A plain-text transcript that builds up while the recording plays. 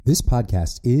This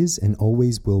podcast is and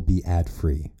always will be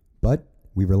ad-free, but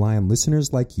we rely on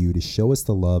listeners like you to show us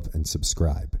the love and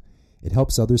subscribe. It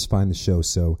helps others find the show,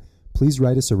 so please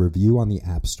write us a review on the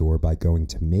App Store by going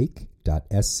to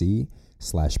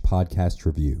make.sc/podcast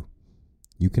review.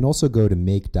 You can also go to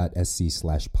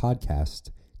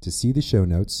make.sc/podcast to see the show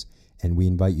notes, and we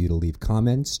invite you to leave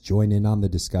comments, join in on the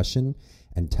discussion,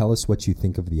 and tell us what you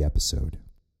think of the episode.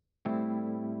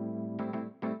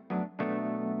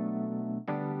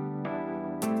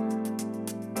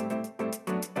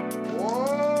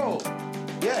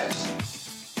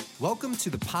 Welcome to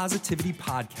the Positivity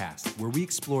Podcast, where we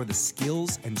explore the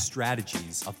skills and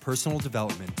strategies of personal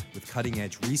development with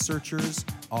cutting-edge researchers,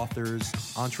 authors,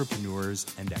 entrepreneurs,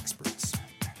 and experts.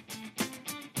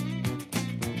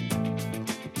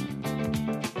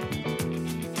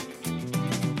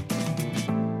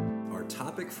 Our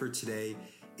topic for today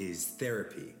is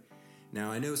therapy.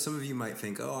 Now, I know some of you might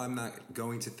think, I'm not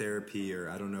going to therapy, or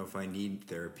I don't know if I need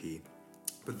therapy.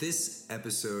 But this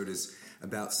episode is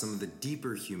about some of the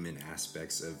deeper human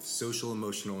aspects of social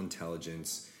emotional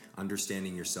intelligence,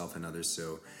 understanding yourself and others.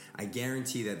 So I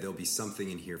guarantee that there'll be something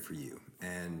in here for you.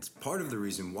 And part of the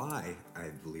reason why I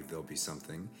believe there'll be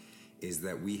something is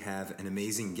that we have an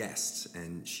amazing guest,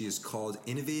 and she is called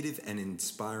Innovative and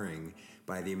Inspiring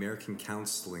by the American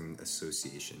Counseling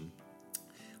Association.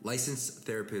 Licensed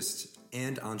therapist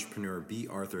and entrepreneur Bea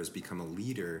Arthur has become a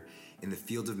leader in the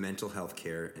field of mental health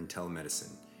care and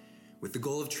telemedicine, with the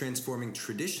goal of transforming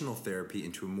traditional therapy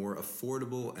into a more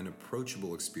affordable and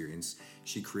approachable experience.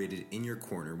 She created In Your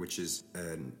Corner, which is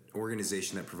an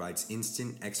organization that provides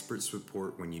instant expert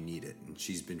support when you need it. And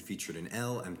she's been featured in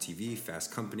Elle, MTV,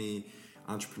 Fast Company,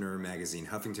 Entrepreneur Magazine,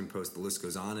 Huffington Post, the list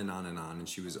goes on and on and on. And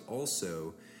she was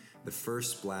also the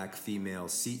first Black female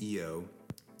CEO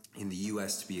in the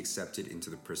U.S. to be accepted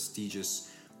into the prestigious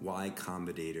Y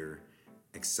Combinator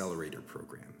Accelerator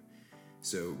Program.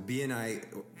 So Bea and I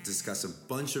discuss a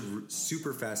bunch of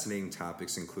super fascinating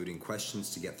topics, including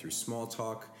questions to get through small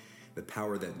talk, the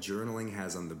power that journaling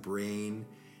has on the brain,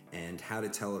 and how to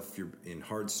tell if you're in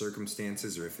hard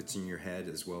circumstances or if it's in your head,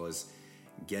 as well as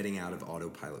getting out of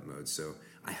autopilot mode. So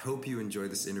I hope you enjoy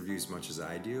this interview as much as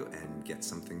I do and get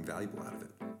something valuable out of it.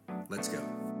 Let's go.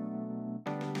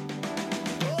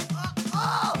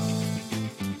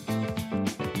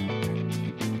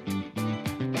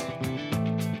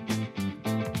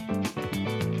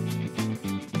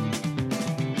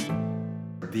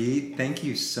 Bea, thank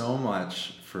you so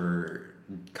much for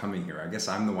coming here. I guess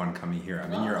I'm the one coming here.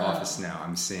 I'm in your office now.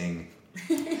 I'm seeing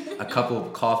a couple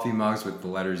of coffee mugs with the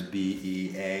letters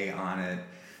BEA on it,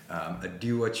 a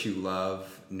Do What You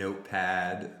Love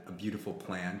notepad, a beautiful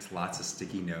plant, lots of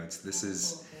sticky notes. This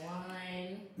is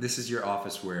your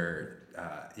office where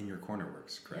In Your Corner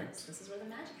works, correct? Yes, this is where the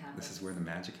magic happens. This is where the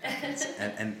magic happens.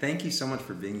 and thank you so much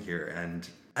for being here. And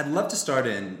I'd love to start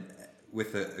in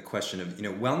with a question of,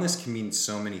 wellness can mean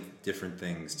so many different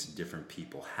things to different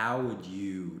people. How would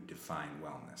you define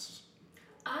wellness?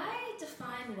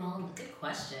 Good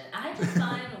question. I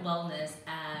define wellness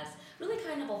as really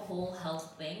kind of a whole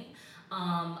health thing.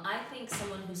 I think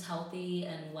someone who's healthy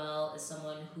and well is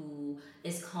someone who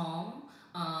is calm,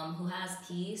 who has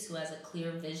peace, who has a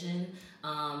clear vision.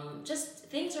 Just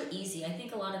things are easy. I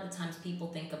think a lot of the times people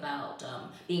think about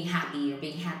being happy or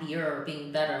being happier or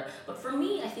being better. But for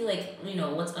me, I feel like,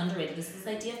 what's underrated is this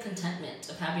idea of contentment,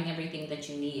 of having everything that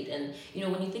you need. And,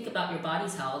 when you think about your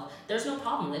body's health, there's no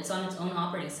problem. It's on its own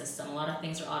operating system. A lot of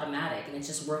things are automatic and it's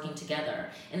just working together.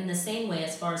 And in the same way,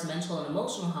 as far as mental and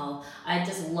emotional health, I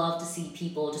just love to see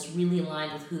people just really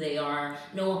aligned with who they are,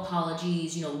 no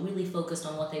apologies, really focused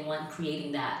on what they want and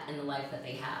creating that in the life that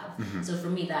they have. Mm-hmm. So for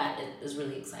me, that is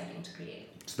really exciting to create.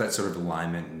 So that sort of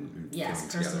alignment and yes,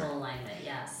 personal together. Alignment,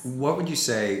 yes. What would you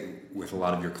say with a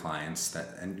lot of your clients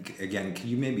and again, can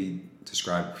you maybe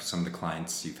describe some of the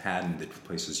clients you've had and the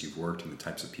places you've worked and the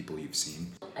types of people you've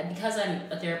seen? Because I'm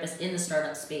a therapist in the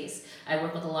startup space, I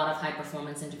work with a lot of high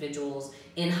performance individuals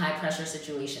in high pressure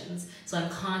situations. So I'm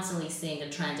constantly seeing a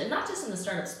trend, and not just in the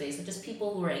startup space, but just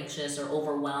people who are anxious or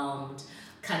overwhelmed,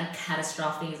 kind of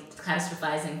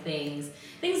catastrophizing things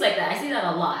like that. I see that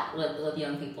a lot with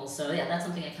young people. So yeah, that's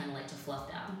something I kind of like to fluff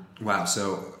down. Wow.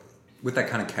 So with that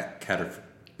kind of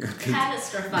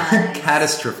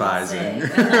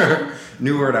catastrophizing.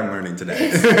 New word I'm learning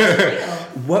today.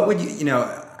 What would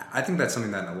I think that's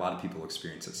something that a lot of people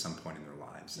experience at some point in their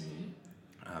lives. Mm-hmm.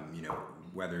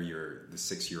 Whether you're the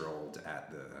 6-year-old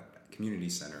at the community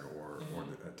center or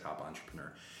the top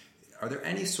entrepreneur. Are there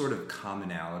any sort of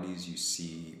commonalities you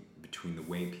see between the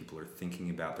way people are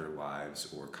thinking about their lives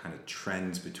or kind of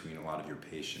trends between a lot of your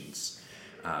patients,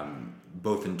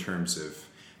 both in terms of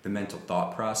the mental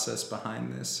thought process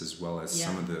behind this, as well as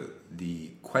some of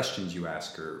the questions you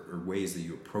ask or ways that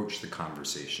you approach the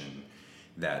conversation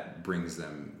that brings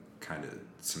them kind of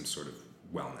some sort of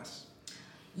wellness.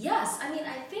 Yes, I mean,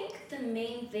 I think the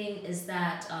main thing is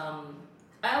that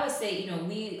I always say,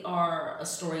 we are a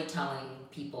storytelling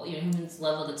people. Humans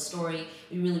love a good story.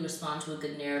 We really respond to a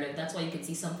good narrative. That's why you can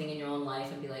see something in your own life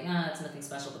and be like, it's nothing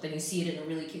special. But then you see it in a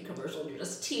really cute commercial and you're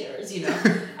just tears,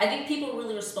 I think people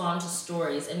really respond to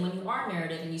stories. And when you are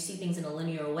narrative and you see things in a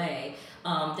linear way,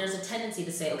 there's a tendency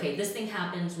to say, okay, this thing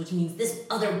happens, which means this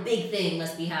other big thing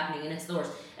must be happening, and it's the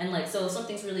worst. And so if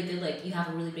something's really good, like you have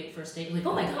a really great first date, you're like,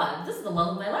 oh my God, this is the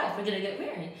love of my life, we're gonna get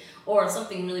married. Or if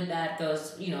something really bad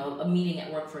goes, a meeting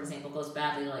at work, for example, goes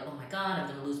badly, you're like, oh my God, I'm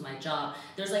gonna lose my job.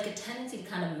 There's like a tendency to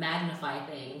kind of magnify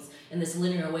things in this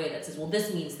linear way that says, well,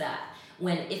 this means that.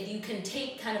 When if you can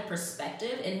take kind of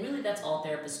perspective, and really that's all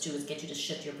therapists do, is get you to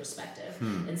shift your perspective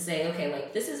and say, okay,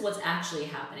 like this is what's actually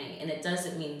happening, and it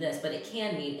doesn't mean this, but it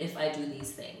can mean if I do these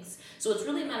things. So it's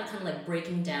really a matter of kind of like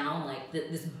breaking down like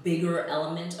this bigger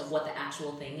element of what the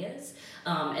actual thing is,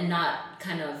 and not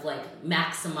kind of like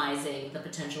maximizing the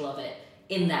potential of it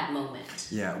in that moment.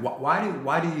 Yeah.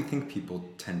 Why do you think people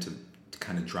tend to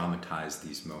kind of dramatize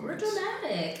these moments? We're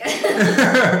dramatic.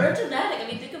 We're dramatic. I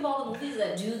mean, think of all the movies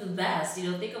that do the best.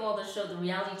 Think of all the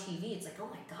reality TV. It's like, oh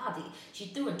my God, she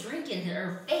threw a drink in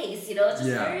her face. It's just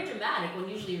very dramatic when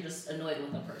usually you're just annoyed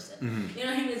with a person. Mm-hmm. You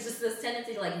know what I mean? It's just this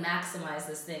tendency to like maximize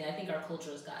this thing. I think our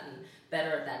culture has gotten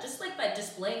better at that, just like by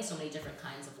displaying so many different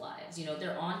kinds of lives.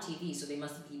 They're on TV, so they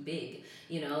must be big.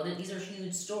 These are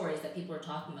huge stories that people are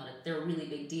talking about. They're really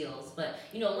big deals. But,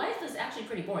 life is actually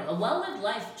pretty boring. A well-lived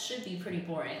life should be pretty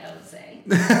boring, I would say.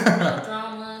 No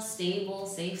drama, stable,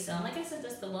 safe sound. Like I said,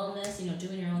 just the wellness,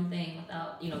 doing your own thing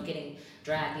without, getting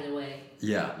dragged either way.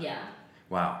 Yeah. Yeah.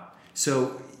 Wow.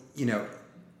 So,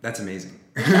 that's amazing.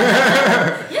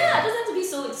 Yeah, it doesn't have to be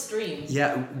so extreme.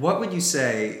 Yeah. What would you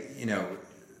say,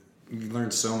 you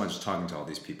learned so much talking to all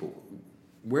these people.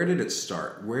 Where did it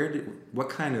start? What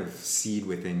kind of seed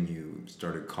within you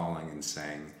started calling and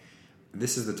saying,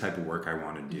 this is the type of work I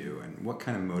want to do? And what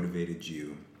kind of motivated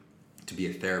you to be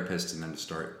a therapist and then to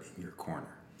start in your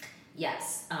corner?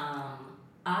 Yes.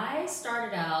 I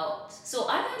started out, so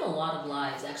I've had a lot of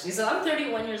lives actually. So I'm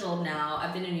 31 years old now.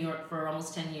 I've been in New York for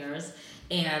almost 10 years.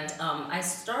 And I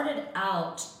started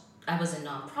out, I was in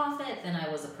nonprofit, then I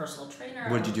was a personal trainer.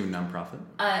 What did you do in nonprofit?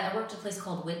 I worked at a place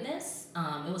called Witness.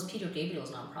 It was Peter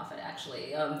Gabriel's nonprofit,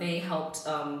 actually. They helped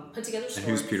put together stories. And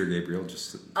who's Peter Gabriel?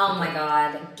 Oh my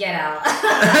God, get out.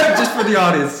 Just for the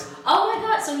audience. Oh my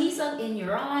God, so he sung In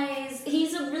Your Eyes.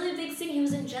 He's a really big singer. He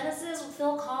was in Genesis with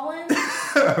Phil Collins.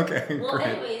 Okay, well, great.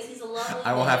 anyways, he's a lovely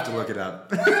I will man. have to look it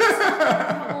up.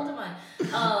 How old am I?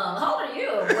 How old are you?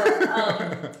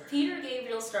 But, Peter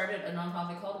Gabriel started a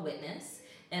nonprofit called Witness.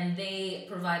 And they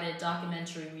provided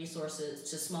documentary resources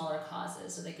to smaller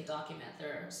causes so they could document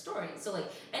their stories. So like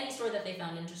any story that they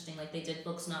found interesting, like they did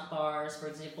Books Not Bars, for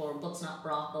example, or Books Not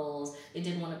Brothels. They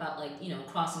did one about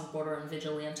crossing border and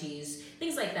vigilantes,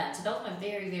 things like that. So that was my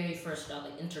very, very first job,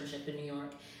 like internship in New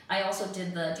York. I also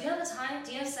did do you have the time?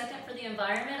 Do you have a second for the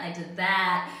environment? I did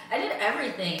that. I did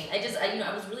everything.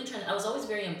 I was really I was always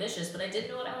very ambitious, but I didn't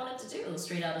know what I wanted to do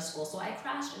straight out of school. So I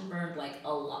crashed and burned like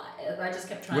a lot. I just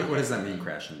kept trying. What does that mean,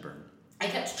 crash and burn? I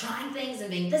kept trying things and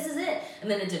being, this is it.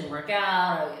 And then it didn't work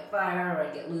out, or I get fired,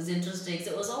 or I lose interest. So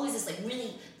it was always this like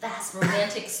really fast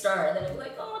romantic start that I'd be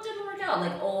like, oh, it didn't work out,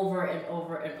 like over and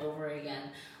over and over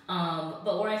again.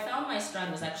 But where I found my stride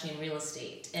was actually in real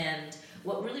estate. And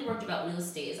what really worked about real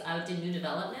estate is I did new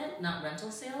development, not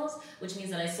rental sales, which means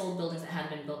that I sold buildings that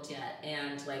hadn't been built yet,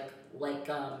 and like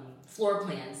floor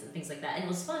plans and things like that. And it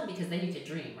was fun because then you could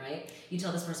dream, right? You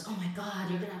tell this person, oh my God,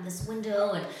 you're gonna have this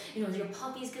window, and your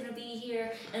puppy's gonna be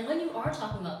here. And when you are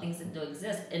talking about things that don't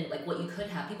exist and like what you could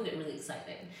have, people get really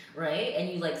excited, right? And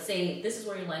you like say, this is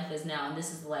where your life is now, and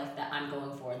this is the life that I'm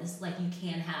going for. This is like you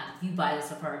can have if you buy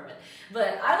this apartment.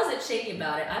 But I wasn't shady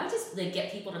about it. I would just like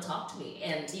get people to talk to me,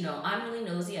 and I'm really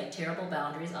nosy. I have terrible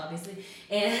boundaries, obviously,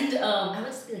 and I would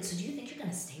just be like, so do you think you're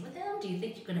gonna stay with him? Do you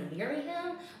think you're gonna marry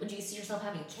him? Would you see yourself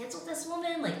having kids with this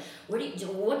woman? Like, what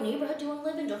neighborhood do you want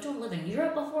to live in? Don't you want to live in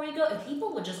Europe before you go? And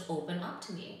people would just open up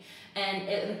to me, and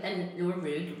they were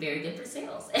very, very good for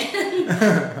sales.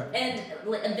 And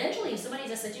eventually, somebody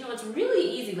just said, it's really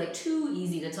easy, like too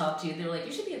easy to talk to you. They were like,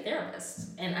 you should be a therapist.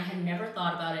 And I had never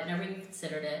thought about it, never even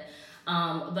considered it.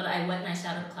 But I went and I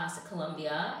shadowed a class at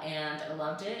Columbia, and I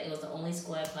loved it. It was the only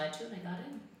school I applied to, and I got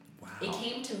in. Wow. It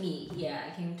came to me. Yeah,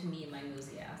 it came to me in my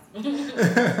nosy ass.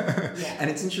 Yeah. And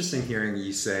it's interesting hearing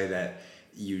you say that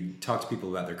you talk to people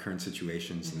about their current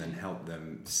situations and then help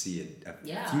them see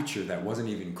a future that wasn't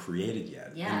even created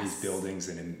yet in these buildings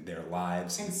and in their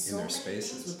lives and in their spaces. And so many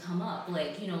things would come up,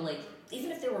 like, even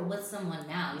if they were with someone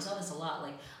now, you saw this a lot,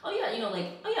 like,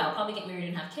 I'll probably get married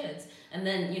and have kids. And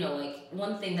then,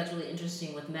 one thing that's really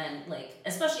interesting with men, like,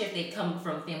 especially if they come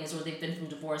from families where they've been from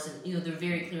divorce and, they're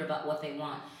very clear about what they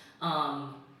want.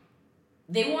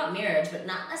 They want marriage, but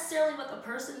not necessarily with the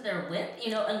person they're with,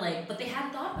 but they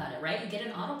hadn't thought about it, right? You get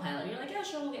an autopilot. You're like, yeah,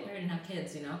 sure, we'll get married and have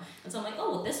kids, And so I'm like,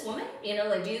 oh, well, this woman, do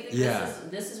you think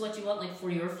this is what you want, like, for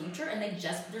your future? And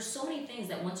there's so many things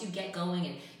that once you get going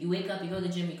and you wake up, you go to the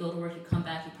gym, you go to work, you come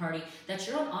back, you party, that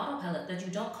you're on autopilot, that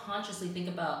you don't consciously think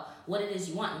about what it is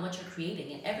you want and what you're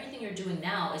creating. And everything you're doing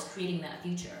now is creating that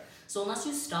future. So unless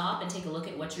you stop and take a look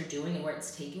at what you're doing and where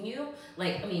it's taking you,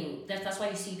 that's why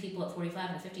you see people at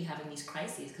 45 and 50 having these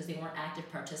crises, because they weren't active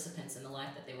participants in the life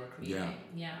that they were creating.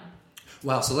 Yeah.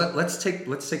 Wow. So let's take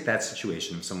that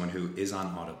situation of someone who is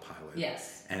on autopilot.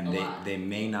 Yes. And they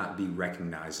may not be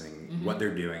recognizing what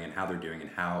they're doing and how they're doing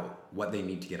and what they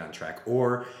need to get on track,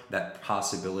 or that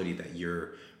possibility that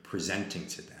you're presenting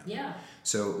to them. Yeah.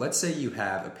 So let's say you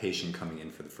have a patient coming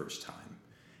in for the first time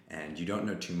and you don't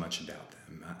know too much about them.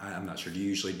 I'm not sure. Do you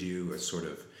usually do a sort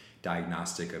of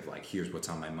diagnostic of like, here's what's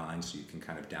on my mind, so you can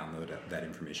kind of download that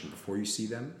information before you see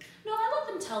them? No, I let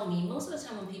them tell me. Most of the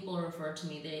time when people are referred to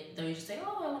me, they usually say,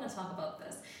 oh, I want to talk about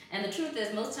this. And the truth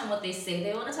is, most of the time what they say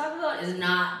they want to talk about is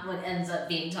not what ends up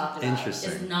being talked about.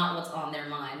 Interesting. It's not what's on their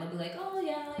mind. They'll be like, oh,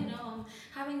 yeah, I'm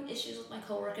having issues with my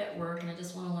coworker at work and I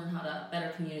just want to learn how to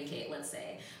better communicate, let's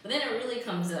say. But then it really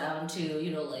comes down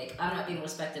to, I'm not being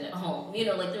respected at home.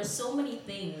 There's so many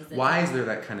things. Why is there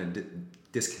that kind of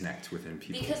disconnect within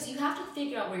people? Because you have to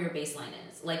figure out where your baseline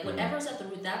is. Like, whatever's at the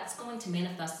root, that's going to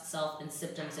manifest itself in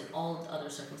symptoms and all of the other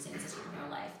circumstances in your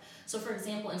life. So, for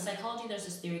example, in psychology, there's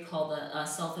this theory called the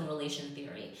self and relation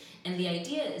theory. And the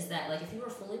idea is that, like, if you were a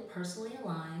fully personally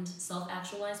aligned,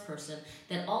 self-actualized person,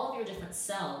 then all of your different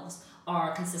selves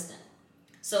are consistent.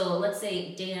 So, let's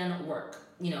say Dan work,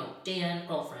 Dan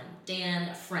girlfriend,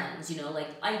 Dan friends,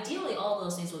 ideally all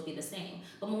those things would be the same.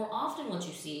 But more often what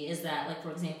you see is that, like,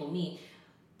 for example,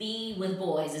 be with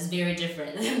boys is very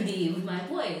different than be with my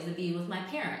boys, than be with my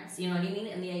parents, you know what I mean?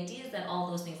 And the idea is that all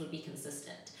those things would be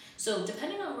consistent. So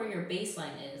depending on where your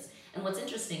baseline is, and what's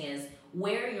interesting is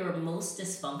where your most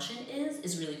dysfunction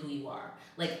is really who you are.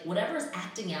 Like, whatever is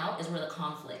acting out is where the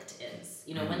conflict is.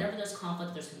 Whenever there's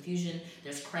conflict, there's confusion,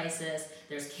 there's crisis,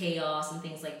 there's chaos and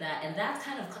things like that. And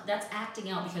that's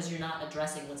acting out because you're not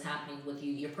addressing what's happening with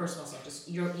you, your personal self, just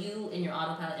you in your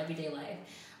autopilot everyday life.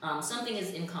 Something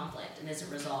is in conflict and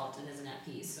isn't resolved and isn't at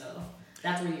peace. So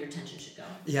that's where your attention should go.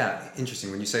 Yeah,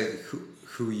 interesting. When you say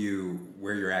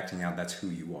where you're acting out, that's who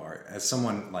you are. As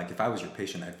someone, like, if I was your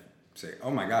patient, I'd say,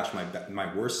 oh my gosh,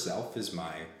 my worst self is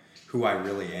who I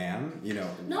really am,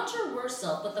 Not your worst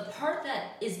self, but the part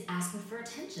that is asking for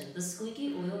attention. The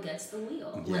squeaky wheel gets the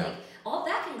wheel. Yeah. Like, all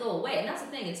that can go away. And that's the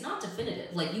thing, it's not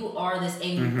definitive. Like, you are this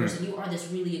angry person, you are this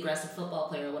really aggressive football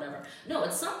player or whatever. No,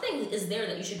 it's something is there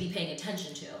that you should be paying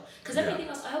attention to. Because everything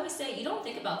else, I always say, you don't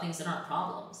think about things that aren't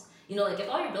problems. Like, if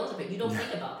all your bills are paid, you don't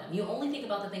think about them. You only think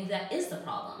about the thing that is the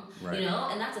problem, right.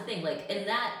 And that's the thing. Like, and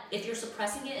that, if you're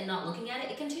suppressing it and not looking at it,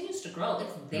 it continues to grow.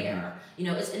 It's there, and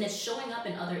it's showing up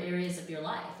in other areas of your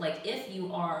life. Like, if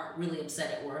you are really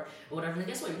upset at work or whatever, then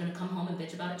guess what? You're going to come home and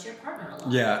bitch about it to your partner a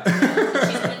lot. Yeah.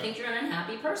 She's going to think you're an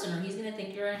unhappy person, or he's going to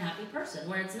think you're an unhappy person.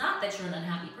 Where it's not that you're an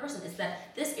unhappy person, it's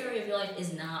that this area of your life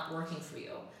is not working for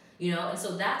you. And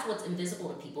so that's what's invisible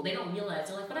to people. They don't realize.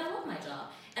 They're like, but I love my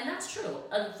job. And that's true.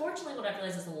 Unfortunately, what I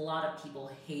realized is a lot of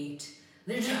people hate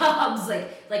their jobs. Like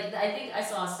I think I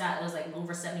saw a stat that was like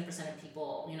over 70% of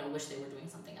people, wish they were doing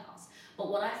something else. But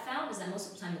what I found is that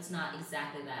most of the time it's not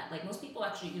exactly that. Like, most people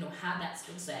actually, have that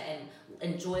skill set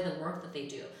and enjoy the work that they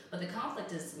do. But the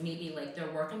conflict is maybe like their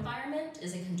work environment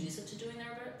isn't conducive to doing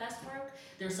their best work.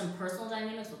 There's some personal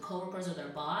dynamics with coworkers or their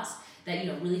boss that,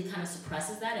 really kind of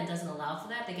suppresses that and doesn't allow for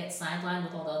that. They get sidelined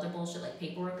with all the other bullshit like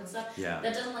paperwork and stuff. Yeah.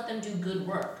 That doesn't let them do good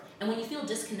work. And when you feel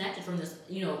disconnected from this,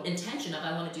 intention of,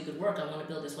 I want to do good work, I want to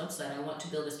build this website, I want to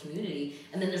build this community,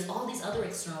 and then there's all these other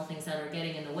external things that are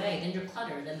getting in the way, then you're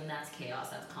cluttered, and then that's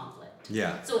chaos, that's conflict.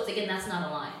 Yeah. So it's, again, that's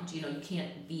not aligned. You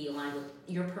can't be aligned with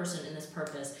your person in this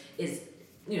purpose is,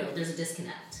 there's a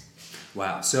disconnect.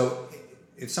 Wow. So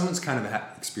if someone's kind of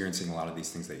experiencing a lot of these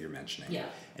things that you're mentioning,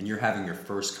 and you're having your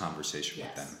first conversation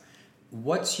with them,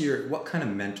 what kind of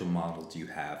mental model do you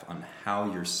have on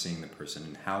how you're seeing the person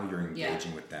and how you're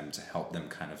engaging with them to help them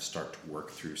kind of start to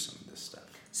work through some of this stuff?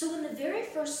 So in the very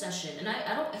first session, and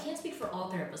I can't speak for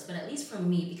all therapists, but at least for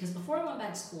me, because before I went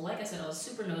back to school, like I said, I was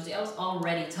super nosy. I was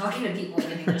already talking to people and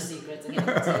getting their secrets and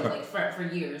getting to tell you like for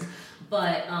years.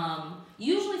 But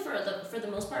usually for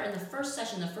the most part, in the first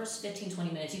session, the first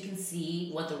 15-20 minutes, you can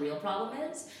see what the real problem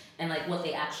is and like what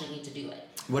they actually need to do it.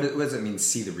 What does it mean,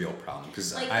 see the real problem?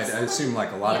 Because Like, I assume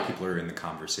like a lot yeah. of people are in the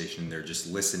conversation, they're just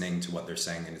listening to what they're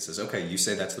saying, and it says, okay, you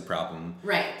say that's the problem.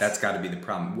 Right. That's got to be the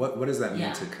problem. What does that mean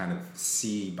Yeah. to kind of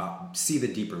see the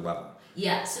deeper level?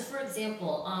 Yeah, so for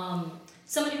example,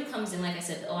 somebody who comes in, like I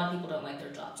said, a lot of people don't like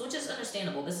their jobs, which is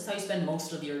understandable. This is how you spend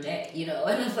most of your day, you know,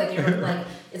 and if like you're like,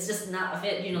 it's just not a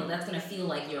fit, you know, that's going to feel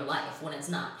like your life when it's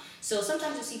not. So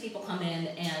sometimes you see people come in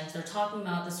and they're talking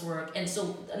about this work, and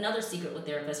so another secret with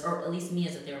therapists, or at least me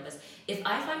as a therapist, if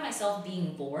I find myself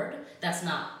being bored, that's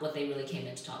not what they really came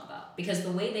in to talk about. Because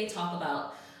the way they talk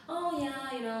about, oh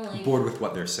yeah, you know, like... Bored with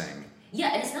what they're saying.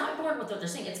 Yeah, and it's not bored with what they're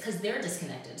saying, it's because they're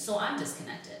disconnected, so I'm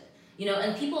disconnected. You know,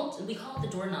 and people, we call it the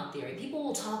doorknob theory. People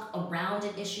will talk around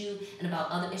an issue and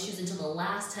about other issues until the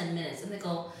last 10 minutes, and they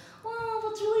go, well,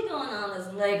 what's really going on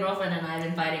is my girlfriend and I have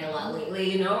been fighting a lot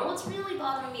lately, you know, or what's really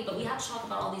bothering me, but we have to talk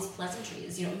about all these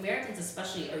pleasantries. You know, Americans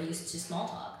especially are used to small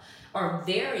talk, are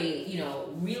very, you know,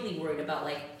 really worried about,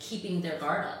 like, keeping their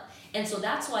guard up. And so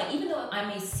that's why, even though I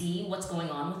may see what's going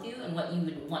on with you and what you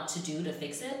would want to do to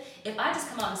fix it, if I just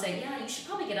come out and say, yeah, you should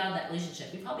probably get out of that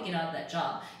relationship, you probably get out of that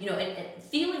job, you know, and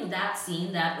feeling that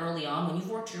scene that early on, when you've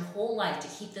worked your whole life to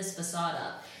keep this facade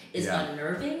up, is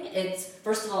unnerving. It's,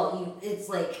 first of all, it's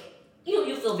like, you know,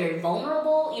 you feel very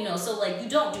vulnerable, you know, so like you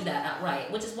don't do that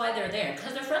outright, which is why they're there,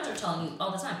 because their friends are telling you all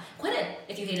the time, quit it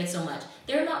if you hate it so much.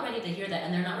 They're not ready to hear that,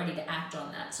 and they're not ready to act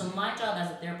on that. So my job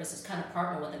as a therapist is kind of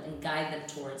partner with them and guide them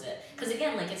towards it. Because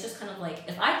again, like, it's just kind of like,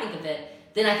 if I think of it,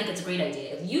 then I think it's a great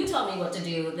idea. If you tell me what to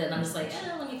do, then I'm just like,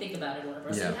 let me think about it or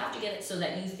whatever. So you have to get it so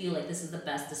that you feel like this is the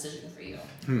best decision for you.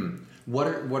 What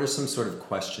are some sort of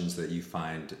questions that you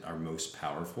find are most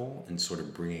powerful in sort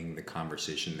of bringing the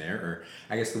conversation there? Or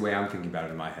I guess the way I'm thinking about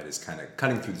it in my head is kind of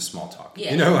cutting through the small talk.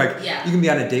 Yeah. You know, like you Yeah. can be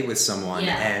on a date with someone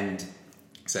Yeah. and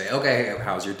say, okay,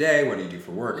 how's your day? What do you do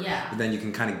for work? Yeah. But then you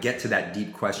can kind of get to that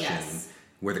deep question Yes.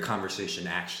 where the conversation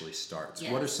actually starts.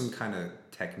 Yes. What are some kind of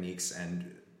techniques?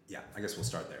 And yeah, I guess we'll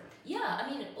start there. Yeah, I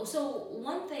mean, so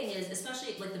one thing is,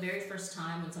 especially like the very first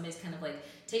time when somebody's kind of like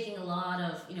taking a lot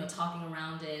of, you know, talking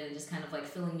around it and just kind of like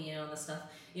filling me in on this stuff,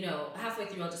 you know, halfway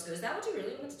through I'll just go, is that what you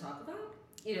really want to talk about?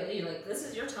 You know, you're like, this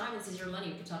is your time, this is your money,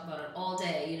 you can talk about it all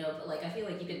day, you know, but like I feel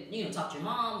like you could, you know, talk to your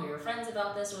mom or your friends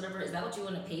about this or whatever. Is that what you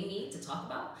want to pay me to talk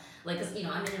about? Like, 'cause, you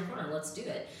know, I'm in your corner, let's do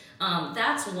it.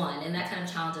 That's one, and that kind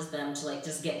of challenges them to like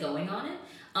just get going on it.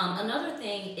 Another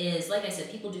thing is, like I said,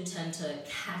 people do tend to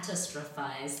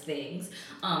catastrophize things.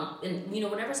 And, you know,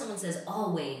 whenever someone says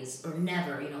always or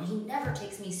never, you know, he never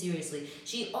takes me seriously,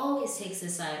 she always takes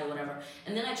his side or whatever.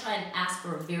 And then I try and ask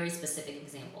for a very specific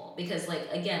example. Because, like,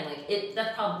 again, like,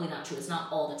 that's probably not true. It's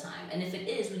not all the time. And if it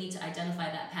is, we need to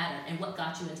identify that pattern and what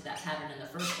got you into that pattern in the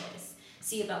first place.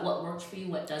 See about what works for you,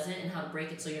 what doesn't, and how to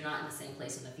break it so you're not in the same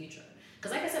place in the future.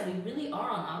 Because like I said, we really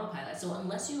are on autopilot. So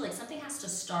unless you, like, something has to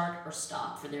start or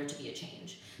stop for there to be a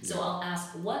change. So I'll ask,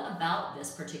 what about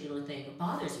this particular thing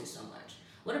bothers you so much?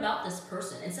 What about this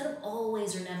person? Instead of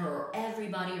always or never or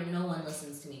everybody or no one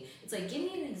listens to me, it's like, give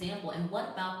me an example, and what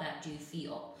about that do you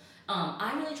feel?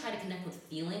 I really try to connect with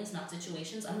feelings, not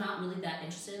situations. I'm not really that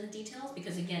interested in the details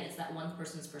because, again, it's that one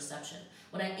person's perception.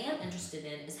 What I am interested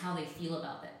in is how they feel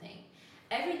about that thing.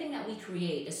 Everything that we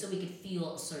create is so we could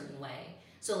feel a certain way.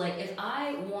 So, like, if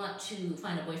I want to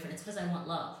find a boyfriend, it's because I want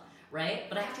love, right?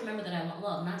 But I have to remember that I want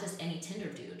love, not just any Tinder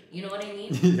dude. You know what I mean?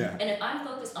 Yeah. And if I'm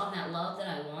focused on that love that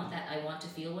I want to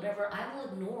feel, whatever, I will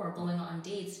ignore going on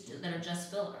dates that are just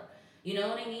filler. You know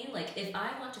what I mean? Like, if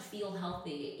I want to feel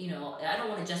healthy, you know, I don't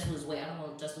want to just lose weight. I don't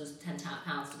want to just lose 10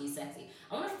 pounds to be sexy.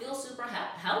 I want to feel super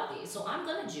healthy. So I'm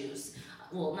going to juice.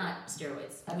 Well, not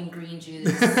steroids. I mean green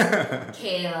juice,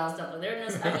 kale, stuff. I'm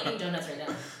eating donuts right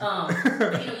now.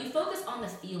 But, you know, you focus on the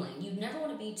feeling. You never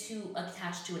want to be too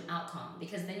attached to an outcome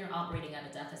because then you're operating at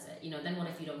a deficit. You know, then what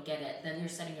if you don't get it? Then you're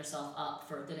setting yourself up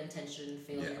for good intention,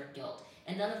 failure, or guilt.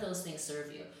 And none of those things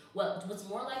serve you. What's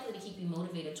more likely to keep you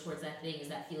motivated towards that thing is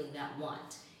that feeling, that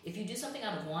want. If you do something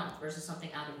out of want versus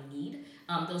something out of need,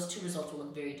 those two results will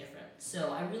look very different.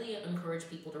 So I really encourage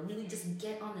people to really just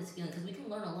get on this feeling because we can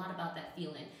learn a lot about that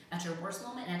feeling at your worst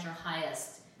moment and at your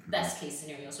highest, best case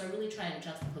scenario. So I really try and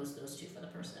juxtapose those two for the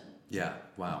person. Yeah,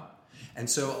 wow. And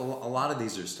so a lot of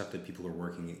these are stuff that people are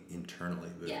working internally.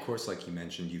 But of course, like you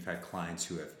mentioned, you've had clients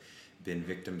who have been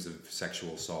victims of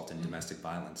sexual assault and domestic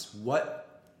violence. What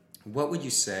would you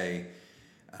say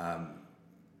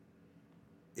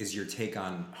is your take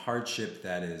on hardship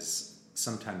that is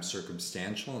sometimes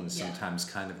circumstantial and sometimes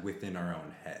kind of within our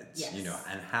own heads, Yes. you know,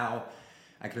 and how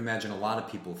I can imagine a lot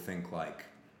of people think like,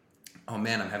 oh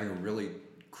man, I'm having a really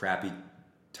crappy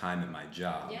time at my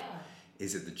job. Yeah.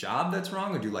 Is it the job that's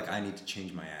wrong, or do like I need to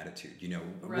change my attitude? You know,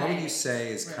 what would you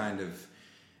say is kind of,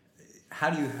 how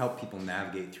do you help people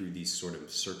navigate through these sort of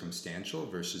circumstantial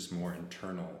versus more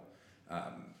internal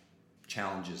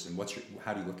challenges, and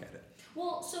how do you look at it?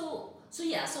 Well, so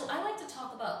I like to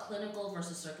talk about clinical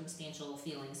versus circumstantial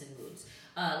feelings and moods.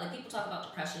 Like people talk about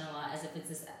depression a lot as if it's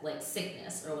this like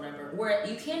sickness or whatever, where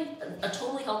a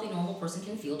totally healthy normal person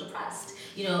can feel depressed,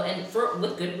 you know, and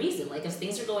with good reason. Like if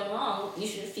things are going wrong, you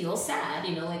should feel sad,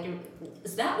 you know, like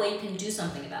it's that way you can do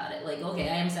something about it. Like, okay,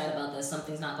 I am sad about this,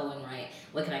 something's not going right,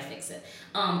 what can I fix it?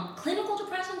 Clinical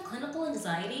depression, clinical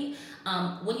anxiety,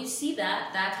 when you see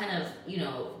that kind of, you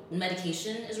know,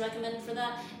 medication is recommended for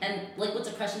that. And like with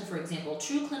depression, for example,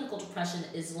 true clinical depression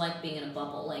is like being in a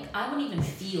bubble. Like I wouldn't even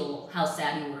feel how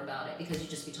sad you were about it because you'd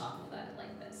just be talking about it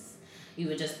like this. You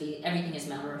would just be, everything is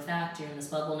matter of fact, you're in this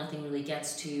bubble, nothing really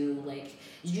gets to, like,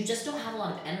 you just don't have a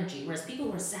lot of energy. Whereas people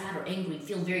who are sad or angry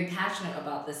feel very passionate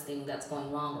about this thing that's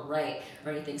going wrong or right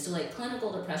or anything. So like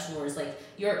clinical depression, where it's like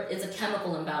it's a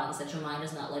chemical imbalance that your mind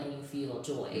is not letting you feel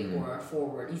joy or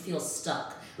forward. You feel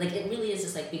stuck. Like it really is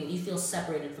just like you feel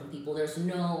separated from people. There's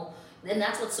no, and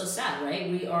that's what's so sad, right?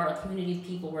 We are a community of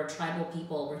people, we're a tribal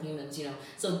people, we're humans, you know.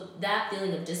 So that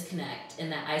feeling of disconnect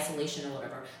and that isolation or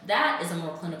whatever, that is a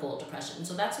more clinical depression.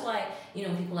 So that's why, you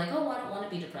know, people are like, oh, I don't want to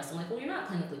be depressed. I'm like, well, you're not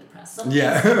clinically depressed.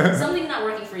 Something's not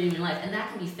working for you in your life, and that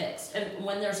can be fixed. And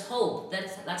when there's hope,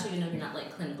 that's when you know you're not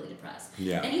like clinically depressed.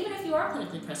 Yeah. And even if you are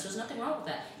clinically depressed, there's nothing wrong with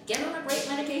that. Get on a great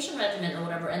medication regimen or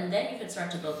whatever, and then you can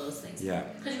start to build those things. Yeah.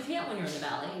 Because you can't when you're in the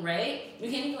valley, right? You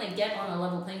can't even like get on a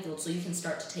level playing field, so you can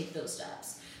start to take those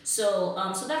steps. So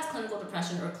that's clinical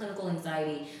depression or clinical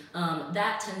anxiety.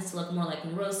 That tends to look more like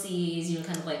neuroses, you know,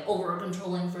 kind of like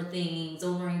over-controlling for things,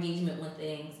 over-engagement with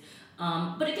things.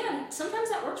 But again, sometimes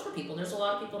that works for people. There's a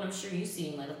lot of people, and I'm sure you've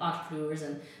seen, like entrepreneurs,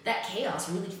 and that chaos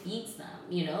really feeds them,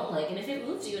 you know? Like, and if it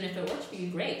moves you and if it works for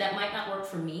you, great. That might not work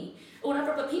for me or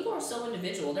whatever, but people are so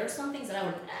individual. There's some things that I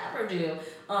would never do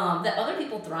that other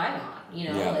people thrive on, you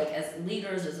know? Like as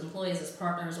leaders, as employees, as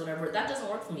partners, whatever. That doesn't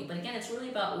work for me. But again, it's really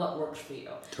about what works for you.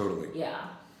 Totally. Yeah.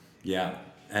 Yeah.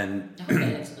 And I hope I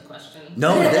answered the question.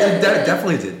 No, it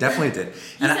definitely did. You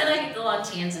said I could go on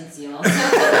tangents, y'all.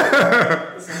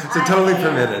 So totally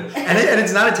permitted. And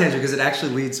it's not a tangent because it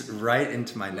actually leads right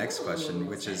into my next question,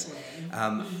 which is,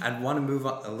 I'd want to move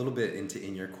on a little bit into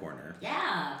In Your Corner.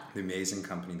 Yeah. The amazing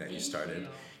company that you started. You.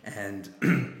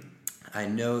 And I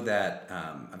know that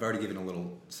I've already given a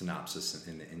little synopsis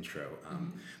in the intro.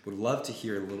 Would love to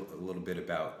hear a little bit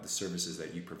about the services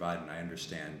that you provide, and I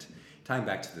understand, tying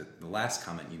back to the last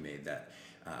comment you made, that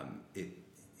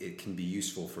it can be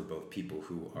useful for both people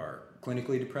who are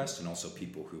clinically depressed and also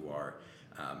people who are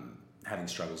having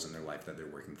struggles in their life that they're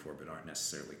working for but aren't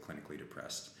necessarily clinically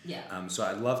depressed. Yeah. So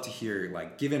I'd love to hear,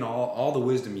 like, given all the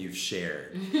wisdom you've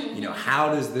shared, you know,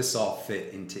 how does this all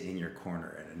fit into In Your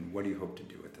Corner, and what do you hope to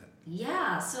do with it?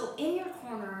 Yeah, so In Your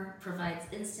Corner provides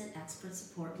instant expert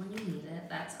support when you need it.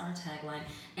 That's our tagline.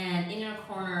 And In Your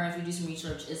Corner, if you do some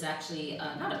research, is actually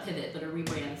not a pivot, but a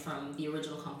rebrand from the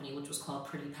original company, which was called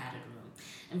Pretty Padded Room.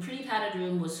 And Pretty Padded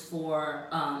Room was for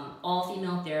all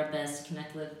female therapists to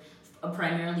connect with a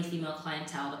primarily female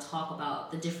clientele to talk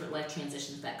about the different life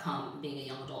transitions that come being a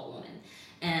young adult woman.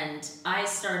 And I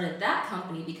started that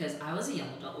company because I was a young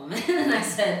adult woman, and I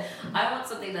said, I want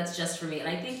something that's just for me. And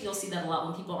I think you'll see that a lot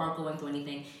when people aren't going through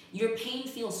anything. Your pain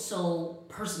feels so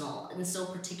personal and so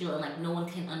particular, and like no one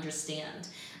can understand.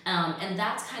 And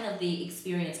that's kind of the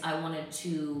experience I wanted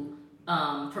to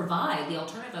provide, the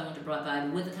alternative I want to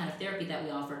provide with the kind of therapy that we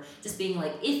offer, just being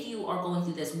like, if you are going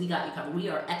through this, we got you covered. We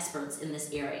are experts in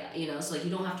this area, you know, so like you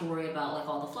don't have to worry about like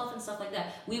all the fluff and stuff like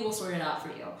that. We will sort it out for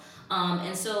you.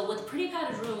 And so with Pretty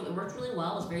Padded Room, it worked really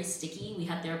well. It was very sticky. We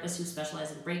had therapists who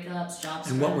specialize in breakups,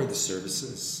 jobs. And what were the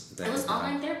services? It was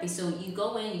online therapy. So you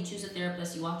go in, you choose a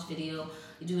therapist, you watch video,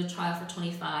 you do a trial for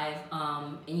 $25,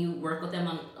 and you work with them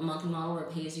on a monthly model or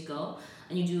pay as you go.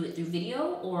 And you do it through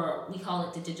video, or we call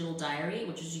it the digital diary,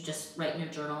 which is you just write in your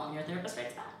journal and your therapist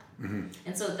writes back. Mm-hmm.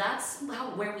 And so that's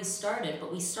where we started.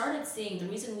 But we started seeing, the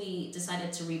reason we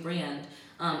decided to rebrand,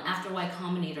 after Y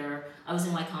Combinator, I was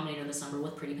in Y Combinator this summer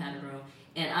with Pretty Padded Room,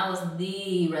 and I was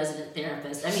the resident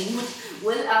therapist. I mean,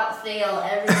 without fail,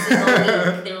 every single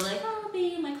week, they were like, oh,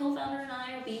 Bea, my co-founder and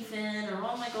I are beefing, or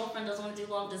oh, my girlfriend doesn't want to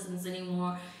do long distance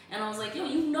anymore. And I was like, yo,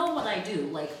 you know what I do.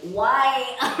 Like,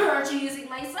 why aren't you using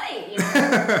my site? You know?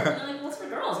 And they're like, well, it's for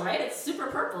girls, right? It's super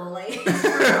purple, like.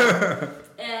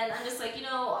 And I'm just like,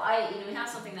 we have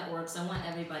something that works. I want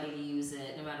everybody to use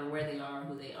it, no matter where they are,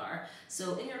 who they are.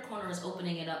 So in your corner is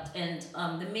opening it up, and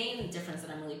the main difference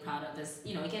that I'm really proud of is,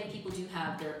 again, people do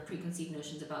have their preconceived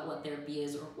notions about what therapy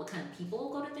is or what kind of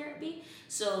people go to therapy.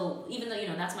 So even though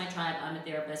that's my tribe, I'm a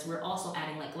therapist. We're also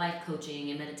adding like life coaching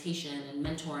and meditation and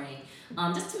mentoring,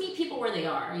 just to meet people where they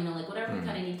are. Like whatever you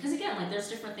kind of need. Because again, like there's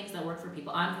different things that work for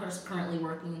people. I'm currently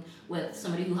working with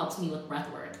somebody who helps me with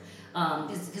breath work.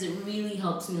 Because it really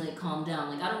helps me like calm down.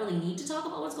 Like I don't really need to talk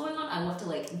about what's going on. I want to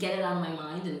like get it out of my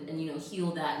mind and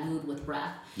heal that mood with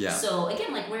breath. Yeah. So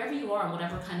again, like wherever you are,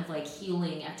 whatever kind of like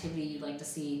healing activity you'd like to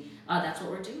see, that's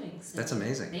what we're doing. So, that's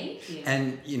amazing. Thank you.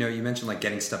 And you mentioned like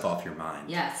getting stuff off your mind.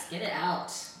 Yes, get it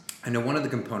out. I know one of the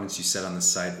components you said on the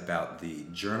site about the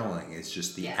journaling is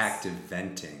just the Yes. active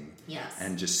venting. Yes.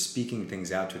 And just speaking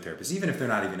things out to a therapist, even if they're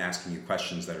not even asking you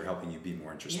questions that are helping you be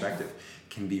more introspective,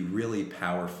 can be really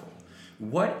powerful.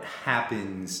 What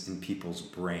happens in people's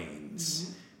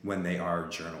brains when they are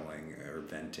journaling or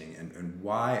venting, and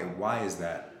why is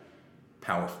that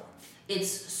powerful?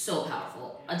 It's so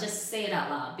powerful. I just say it out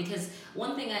loud, because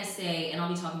one thing I say, and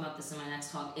I'll be talking about this in my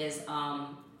next talk, is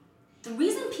the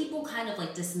reason people kind of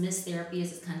like dismiss therapy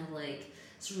as this kind of like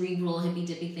cerebral hippy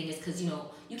dippy thing is because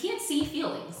you can't see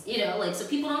feelings, like, so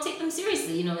people don't take them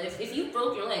seriously. If you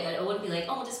broke your leg, I wouldn't be like,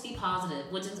 oh, just be positive,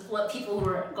 which is what people who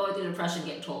are going through depression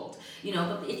get told,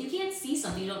 but if you can't see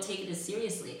something, you don't take it as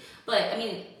seriously. But I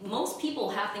mean, most people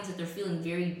have things that they're feeling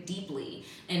very deeply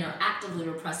and are actively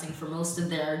repressing for most of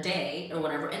their day or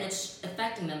whatever, and it's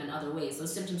affecting them in other ways.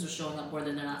 Those symptoms are showing up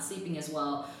whether they're not sleeping as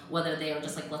well, whether they are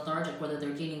just like lethargic, whether they're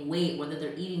gaining weight, whether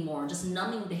they're eating more, just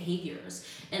numbing behaviors.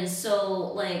 And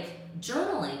so like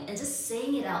journaling and just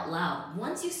saying it out loud,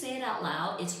 once you say it out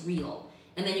loud, it's real.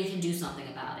 And then you can do something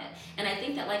about it. And I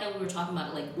think that, like we were talking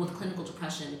about, like with clinical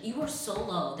depression, you are so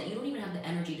low that you don't even have the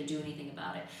energy to do anything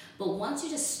about it. But once you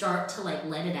just start to like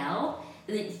let it out,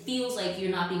 then it feels like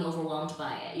you're not being overwhelmed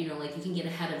by it. Like you can get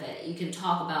ahead of it. You can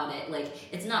talk about it. Like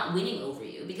it's not winning over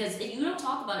you. Because if you don't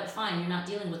talk about it, fine, you're not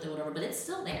dealing with it or whatever, but it's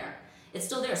still there. It's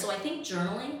still there. So I think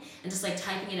journaling and just like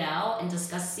typing it out and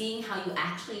seeing how you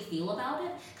actually feel about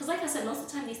it. Because like I said, most of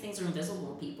the time these things are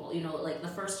invisible to people. Like the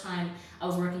first time I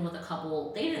was working with a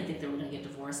couple, they didn't think they were going to get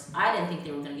divorced. I didn't think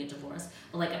they were going to get divorced.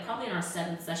 But like probably in our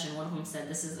 7th session, one of them said,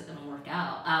 this isn't going to work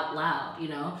out loud,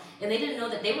 And they didn't know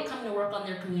that they were coming to work on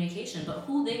their communication, but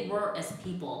who they were as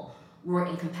people were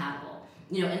incompatible.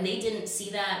 And they didn't see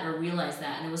that or realize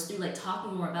that. And it was through like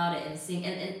talking more about it and seeing,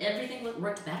 and everything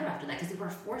worked better after that, because they were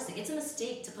forcing. It's a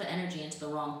mistake to put energy into the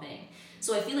wrong thing.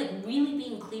 So I feel like really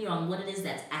being clear on what it is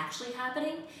that's actually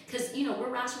happening, because, we're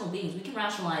rational beings. We can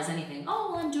rationalize anything.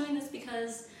 Oh, well, I'm doing this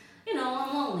because,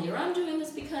 I'm lonely, or I'm doing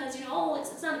this because,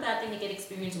 it's not a bad thing to get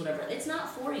experience or whatever. It's not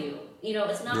for you.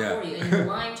 It's not for you. And you're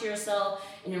lying to yourself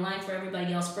and you're lying for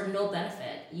everybody else for no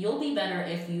benefit. You'll be better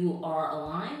if you are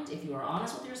aligned, if you are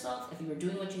honest with yourself, if you are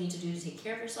doing what you need to do to take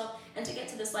care of yourself and to get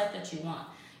to this life that you want.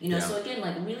 So again,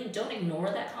 like really don't ignore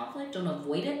that conflict, don't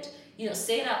avoid it.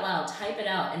 Say it out loud, type it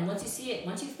out, and once you see it,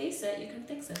 once you face it, you can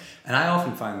fix it. And I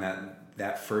often find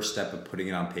that first step of putting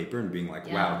it on paper and being like,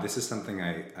 wow, this is something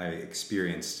I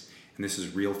experienced and this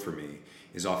is real for me,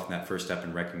 is often that first step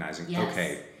in recognizing,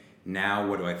 okay, now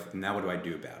what do I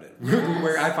do about it? Yes.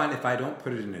 Where I find if I don't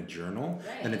put it in a journal,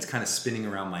 then it's kind of spinning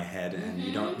around my head, and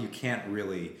you can't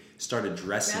really start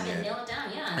addressing it. Nail it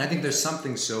down, yeah. And I think there's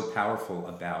something so powerful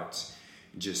about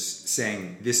just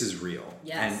saying this is real.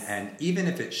 Yes. And even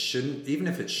if it shouldn't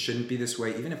be this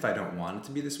way, even if I don't want it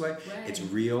to be this way, it's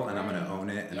real, and I'm going to own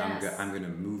it, and I'm going to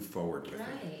move forward with it.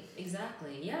 Right,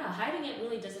 exactly. Yeah, hiding it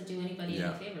really doesn't do anybody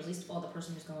any favors, at least for all the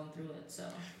person who's going through it.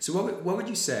 So what would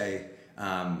you say?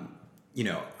 I'm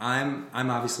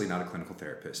obviously not a clinical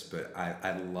therapist, but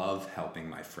I love helping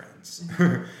my friends.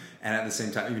 And at the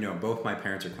same time, both my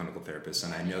parents are clinical therapists,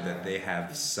 and I know that they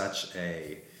have such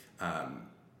a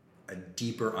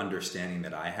deeper understanding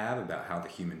that I have about how the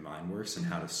human mind works and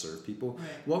how to serve people. Right.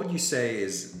 What would you say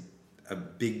is a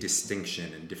big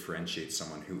distinction and differentiates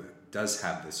someone who does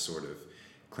have this sort of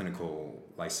clinical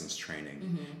license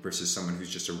training versus someone who's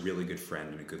just a really good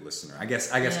friend and a good listener? I guess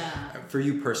for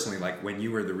you personally, like when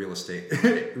you were the real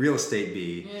estate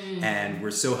bee and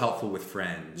were so helpful with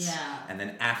friends, and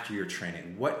then after your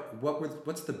training,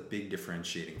 what's the big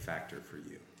differentiating factor for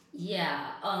you?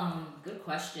 Yeah, good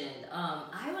question.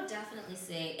 I would definitely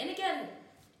say, and again,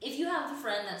 if you have a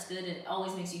friend that's good, it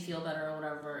always makes you feel better or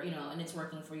whatever, and it's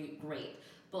working for you, great.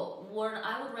 But what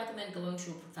I would recommend going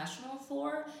to a professional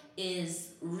for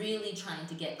is really trying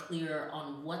to get clear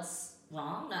on what's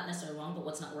wrong, not necessarily wrong, but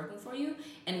what's not working for you,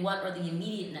 and what are the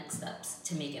immediate next steps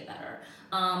to make it better.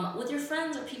 With your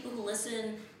friends or people who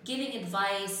listen, giving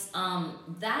advice,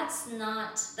 that's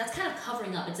kind of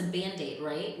covering up. It's a band-aid,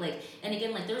 right? Like, and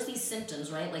again, like there's these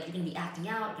symptoms, right? Like you're gonna be acting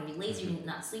out, you're gonna be lazy, you're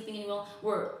not sleeping anymore.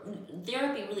 Where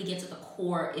therapy really gets at the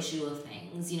core issue of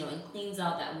things, and cleans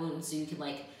out that wound so you can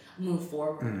like move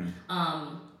forward.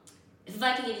 If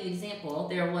I can give you an example,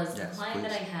 there was a client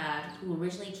that I had who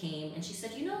originally came, and she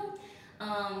said,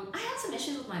 I had some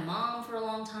issues with my mom for a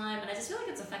long time, and I just feel like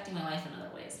it's affecting my life in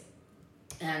other ways.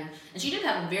 And she did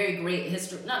have a very great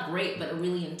history, not great, but a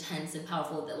really intense and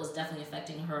powerful that was definitely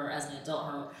affecting her as an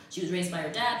adult. She was raised by her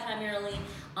dad primarily,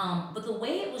 but the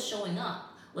way it was showing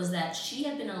up was that she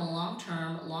had been in a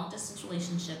long-term, long-distance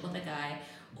relationship with a guy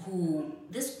who,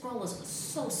 this girl was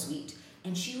so sweet,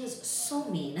 and she was so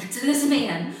mean to this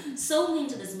man,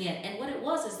 and what it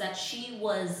was is that she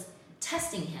was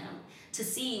testing him to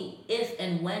see if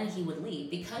and when he would leave,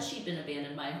 because she'd been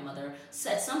abandoned by her mother.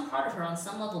 Said some part of her on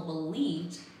some level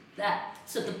believed that,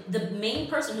 so the main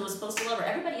person who was supposed to love her,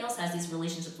 everybody else has these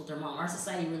relationships with their mom. Our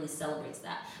society really celebrates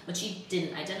that, but she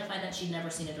didn't identify that. She'd never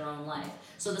seen it in her own life.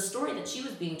 So the story that she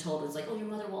was being told was like, oh, your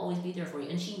mother will always be there for you,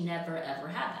 and she never ever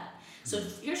had that. So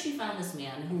here she found this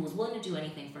man who was willing to do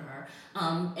anything for her,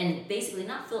 and basically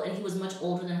and he was much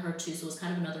older than her too, so it was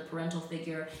kind of another parental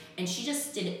figure, and she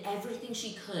just did everything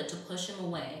she could to push him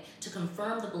away, to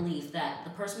confirm the belief that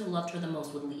the person who loved her the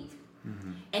most would leave.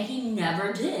 And he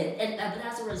never did, but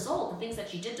as a result, the things that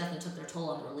she did definitely took their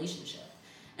toll on the relationship.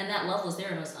 And that love was there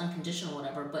and it was unconditional,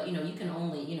 whatever. But you can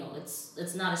only,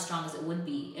 it's not as strong as it would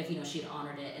be if she had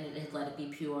honored it and it had let it be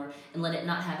pure and let it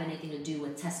not have anything to do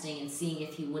with testing and seeing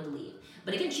if he would leave.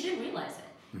 But again, she didn't realize it.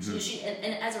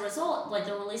 And as a result, like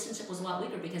the relationship was a lot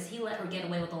weaker because he let her get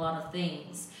away with a lot of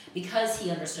things because he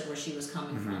understood where she was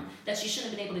coming from. That she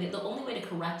shouldn't have been able to get. The only way to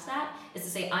correct that is to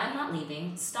say, I'm not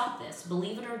leaving. Stop this.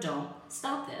 Believe it or don't.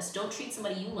 Stop this. Don't treat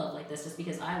somebody you love like this just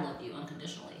because I love you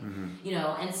unconditionally.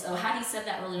 And so had he said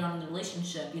that earlier on in the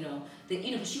relationship,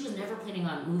 she was never planning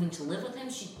on moving to live with him.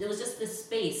 It was just this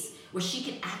space where she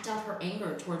could act out her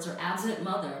anger towards her absent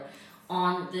mother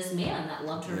on this man that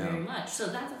loved her very much. So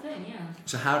that's the thing,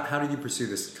 So how did you pursue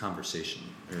this conversation?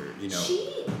 Or,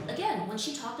 She, again, when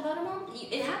she talked about her mom,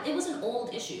 it was an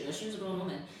old issue. She was a grown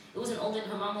woman. It was an old,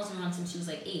 her mom wasn't around since she was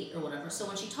like 8 or whatever. So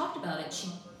when she talked about it,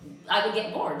 I would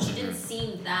get bored. She didn't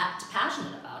seem that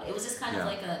passionate about it. It was just kind of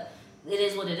like it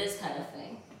is what it is kind of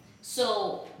thing.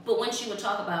 So, but when she would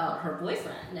talk about her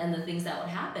boyfriend and the things that would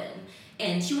happen,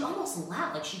 and she would almost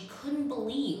laugh, like she couldn't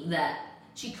believe it.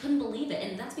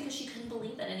 And that's because she couldn't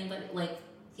believe that anybody, like,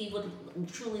 he would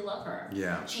truly love her.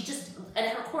 Yeah. She just, and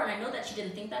at her core, and I know that she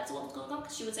didn't think that's what was going on,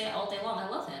 because she would say all day long, I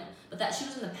love him. But that she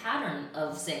was in the pattern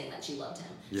of saying that she loved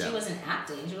him. Yeah. She wasn't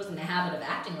acting. She wasn't in the habit of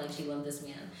acting like she loved this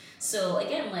man. So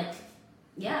again, like,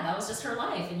 that was just her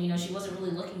life. And, she wasn't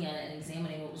really looking at it and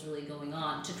examining what was really going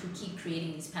on to keep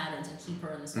creating these patterns and keep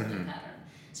her in this holding pattern.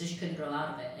 So she couldn't grow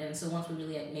out of it. And so once we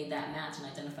really had made that match and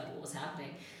identified what was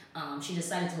happening, she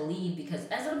decided to leave because,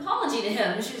 as an apology to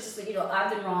him, she was just like,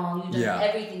 I've been wrong, you've done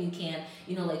everything you can,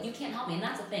 like, you can't help me. And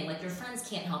that's the thing, like, your friends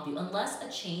can't help you. Unless a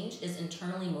change is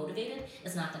internally motivated,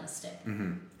 it's not going to stick.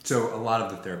 So a lot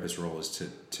of the therapist's role is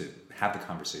to have the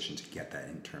conversation to get that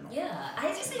internal. Yeah, I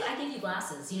just think I give you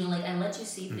glasses, like, I let you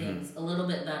see things a little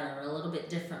bit better, a little bit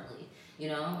differently,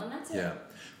 and that's it. Yeah.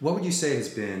 What would you say has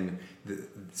been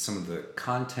some of the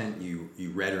content you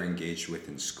read or engaged with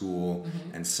in school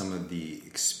and some of the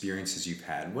experiences you've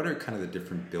had? What are kind of the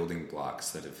different building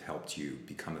blocks that have helped you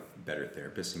become a better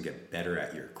therapist and get better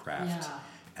at your craft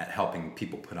at helping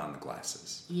people put on the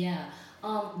glasses? Yeah,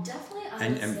 definitely.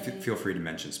 And feel free to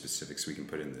mention specifics we can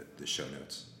put in the show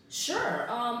notes. Sure.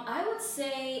 I would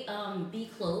say be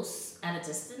close at a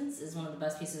distance is one of the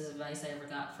best pieces of advice I ever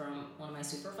got from one of my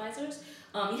supervisors.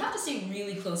 You have to stay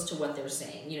really close to what they're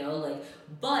saying,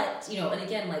 but, and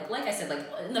again, like I said, like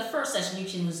in the first session, you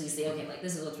can usually say, okay, like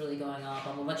this is what's really going on,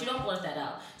 blah, blah, but you don't blurt that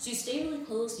out. So you stay really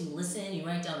close, you listen, you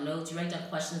write down notes, you write down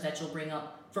questions that you'll bring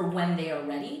up for when they are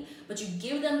ready, but you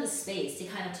give them the space to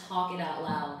kind of talk it out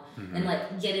loud and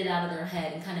like get it out of their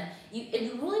head and kind of,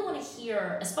 you really want to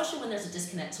hear, especially when there's a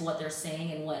disconnect to what they're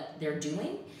saying and what they're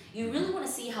doing, you really want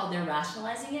to see how they're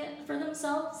rationalizing it for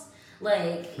themselves.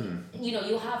 Like,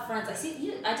 you'll have friends,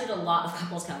 I did a lot of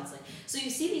couples counseling. So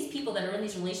you see these people that are in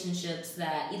these relationships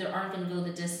that either aren't going to go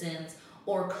the distance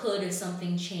or could if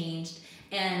something changed.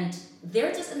 And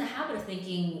they're just in the habit of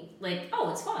thinking, like,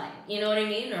 oh, it's fine. You know what I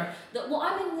mean? Or, well,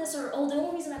 I'm in this, or, oh, the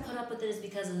only reason I put up with it is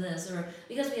because of this, or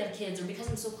because we have kids, or because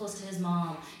I'm so close to his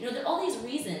mom. You know, there are all these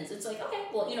reasons. It's like, okay,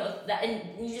 well, you know, that,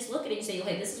 and you just look at it and you say,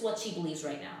 okay, this is what she believes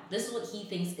right now. This is what he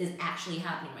thinks is actually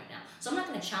happening right now. So I'm not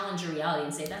going to challenge your reality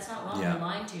and say, that's not wrong, you're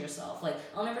lying to yourself. Like,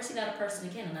 I'll never see that person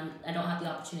again, and I don't have the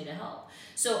opportunity to help.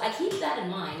 So I keep that in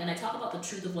mind, and I talk about the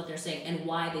truth of what they're saying and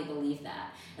why they believe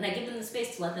that. And I give them the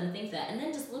space to let them think that. And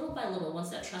then just little by little, once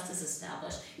that trust is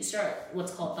established, you start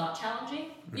what's called thought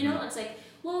challenging. You know, it's like,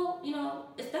 well, you know,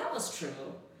 if that was true,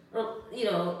 or, you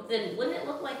know, then wouldn't it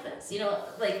look like this? You know,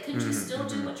 like, couldn't you still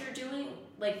do what you're doing,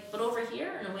 like, but over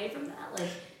here and away from that? Like,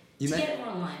 get it more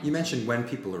in line. You mentioned when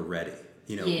people are ready.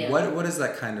 You know, what does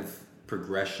that kind of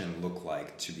progression look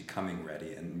like to becoming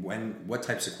ready? And what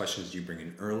types of questions do you bring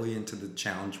in early into the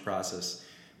challenge process?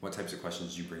 What types of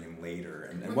questions do you bring in later?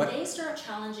 And when they start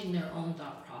challenging their own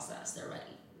thought process, they're ready.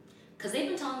 Because they've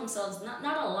been telling themselves, not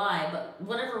a lie, but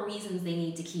whatever reasons they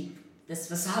need to keep this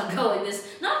facade going, this,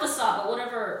 not facade, but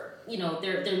whatever, you know,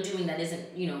 they're doing that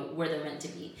isn't, you know, where they're meant to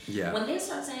be. Yeah. When they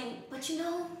start saying, but you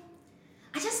know,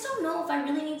 I just don't know if I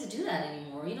really need to do that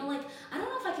anymore. You know, like, I don't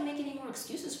know if I can make any more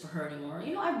excuses for her anymore.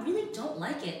 You know, I really don't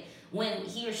like it when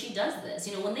he or she does this.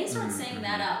 You know, when they start saying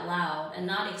that out loud and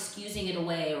not excusing it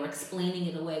away or explaining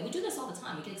it away. We do this all the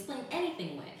time. We can explain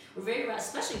anything away. We're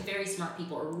especially very smart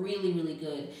people are really, really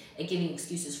good at giving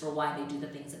excuses for why they do the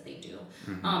things that they do.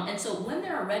 And so when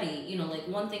they're ready, you know, like,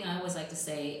 one thing I always like to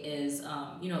say is,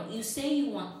 you know, you say you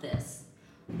want this,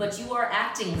 but you are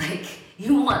acting like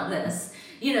you want this.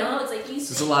 You know, it's like you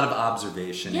say... There's a lot of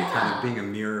observation, kind of being a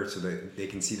mirror so that they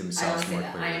can see themselves more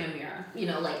clearly. I am a mirror. You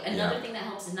know, like, another thing that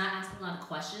helps is not asking a lot of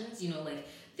questions. You know, like,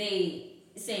 they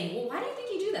saying, well, why do you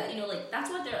think you do that? You know, like,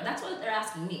 that's what they're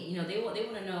asking me. You know, they want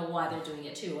to know why they're doing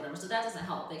it too, whatever. So that doesn't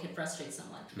help. They could frustrate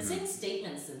someone. But saying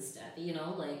statements instead, you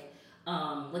know, like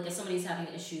if somebody's having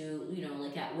an issue, you know,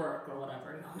 like at work or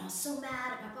whatever, you know, and I was so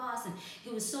mad at my boss and he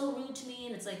was so rude to me,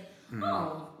 and it's like,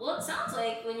 oh, well, it sounds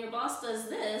like when your boss does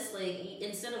this, like,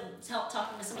 instead of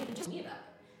talking to somebody, you can do me about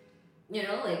it. You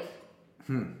know, like,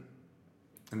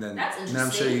 and then, that's interesting. And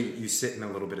I'm sure you sit in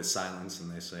a little bit of silence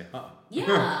and they say, huh.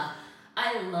 Yeah.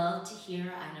 I love to hear,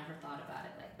 I never thought about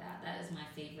it like that. That is my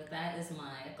favorite. That is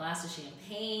my glass of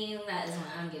champagne. That is when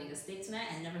I'm getting a steak tonight.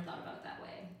 I never thought about it that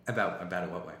way. About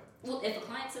it what way? Well, if a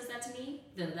client says that to me,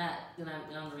 then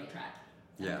I'm on the right track.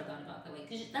 I never thought about it that way.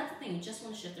 Because that's the thing, you just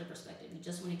want to shift their perspective. You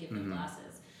just want to give them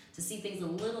glasses to see things a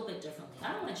little bit differently.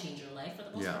 I don't want to change your life. For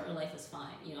the most part, your life is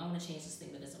fine. You know, I want to change this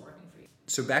thing that isn't working for you.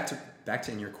 So back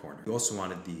to In Your Corner. You also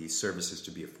wanted the services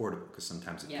to be affordable, because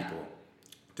sometimes if people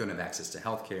don't have access to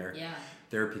healthcare,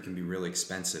 therapy can be really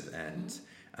expensive, and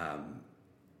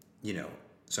you know,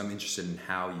 so I'm interested in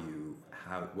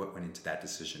what went into that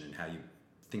decision and how you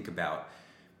think about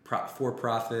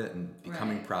for-profit and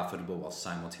becoming profitable while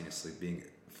simultaneously being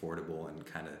affordable, and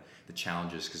kind of the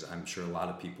challenges, because I'm sure a lot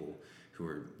of people who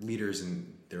are leaders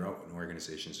in their own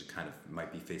organizations kind of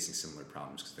might be facing similar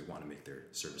problems because they want to make their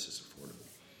services affordable.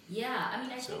 Yeah, I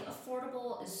mean, I think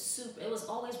affordable is super. It was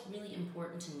always really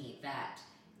important to me that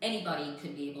anybody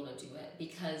could be able to do it,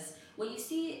 because what you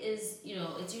see is, you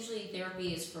know, it's usually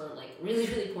therapy is for, like, really,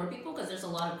 really poor people, because there's a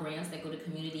lot of grants that go to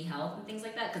community health and things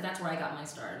like that, because that's where I got my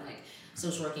start in, like,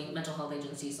 social working, mental health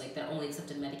agencies, like, that only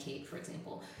accepted Medicaid, for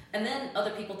example. And then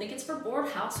other people think it's for bored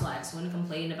housewives who want to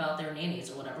complain about their nannies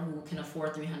or whatever, who can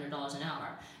afford $300 an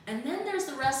hour. And then there's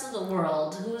the rest of the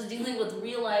world who is dealing with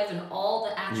real life and all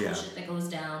the actual shit that goes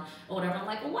down or whatever. I'm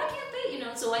like, well, why can't they, you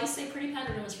know? So I say pretty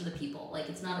paternalism is for the people. Like,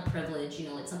 it's not a privilege, you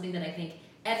know, it's something that I think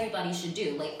everybody should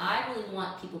do. Like, I really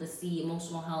want people to see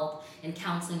emotional health and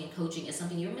counseling and coaching as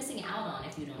something you're missing out on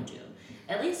if you don't do.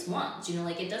 At least once, you know,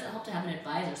 like, it doesn't help to have an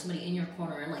advisor, somebody in your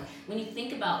corner. And, like, when you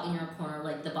think about in your corner,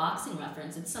 like the boxing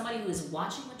reference, it's somebody who is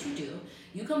watching what you do.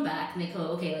 You come back and they go,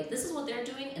 okay, like, this is what they're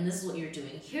doing and this is what you're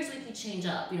doing. Here's what you can change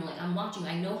up. You know, like, I'm watching,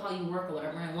 I know how you work or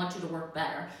whatever, and I want you to work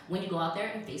better when you go out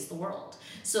there and face the world.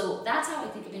 So that's how I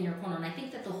think of in your corner, and I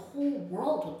think that the whole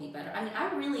world would be better. I mean,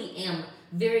 I really am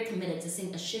very committed to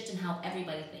seeing a shift in how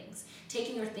everybody thinks.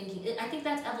 Taking your thinking, I think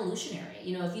that's evolutionary.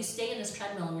 You know, if you stay in this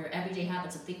treadmill in your everyday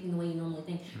habits of thinking the way you normally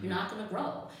think, you're not going to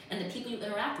grow. And the people you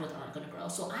interact with aren't going to grow.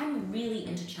 So I'm really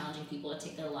into challenging people to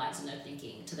take their lives and their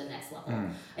thinking to the next level.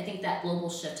 I think that global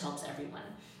shift helps everyone.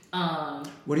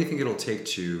 What do you think it'll take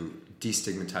to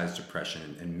destigmatize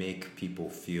depression and make people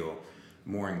feel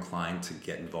more inclined to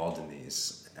get involved in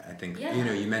these? I think, you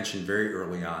know, you mentioned very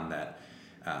early on that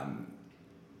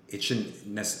we shouldn't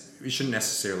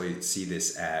necessarily see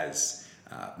this as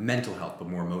mental health, but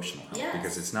more emotional health, Yes.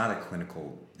 because it's not a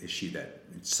clinical issue, that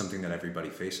it's something that everybody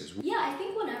faces. Yeah, I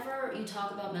think whenever you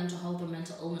talk about mental health or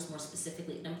mental illness more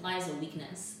specifically, it implies a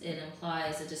weakness, it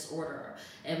implies a disorder,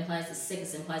 it implies a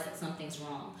sickness, it implies that something's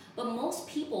wrong. But most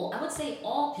people, I would say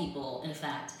all people, in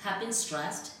fact, have been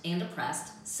stressed and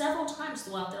depressed several times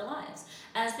throughout their lives,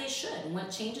 as they should. When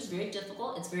change is very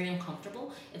difficult, it's very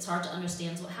uncomfortable, it's hard to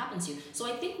understand what happens to you.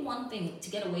 So I think one thing to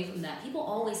get away from that, people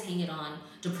always hang it on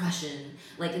depression,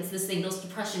 like it's this thing, those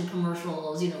depression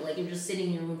commercials, like you're just sitting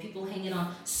in your room, people hang it on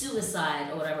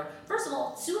suicide or whatever. First of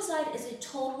all, suicide is a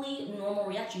totally normal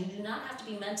reaction. You do not have to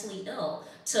be mentally ill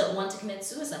to want to commit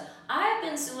suicide. I've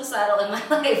been suicidal in my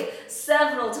life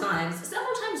several times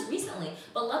recently,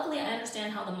 but luckily I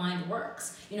understand how the mind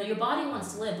works. Your body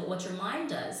wants to live, but what your mind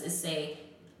does is say,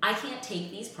 I can't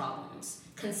take these problems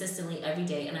consistently every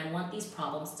day, and I want these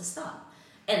problems to stop.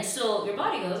 And so your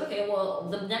body goes, okay, well,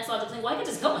 the next logical thing, well, I can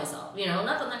just kill myself.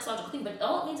 Not the next logical thing, but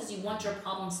all it means is you want your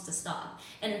problems to stop.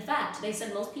 And in fact, they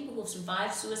said most people who have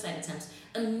survived suicide attempts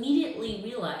immediately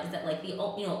realize that, like,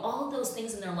 all of those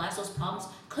things in their lives, those problems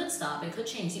could stop and could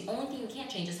change. The only thing you can't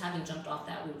change is having jumped off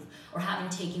that roof or having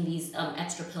taken these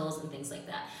extra pills and things like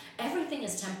that. Everything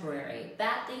is temporary.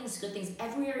 Bad things, good things,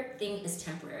 everything is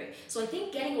temporary. So I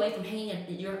think getting away from hanging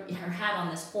your hat on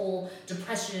this whole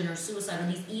depression or suicide or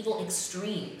these evil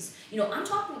extremes. I'm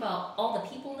talking about all the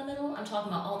people in the middle. I'm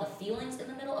talking about all the feelings in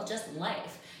the middle of just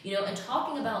life. And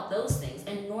talking about those things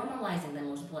and normalizing them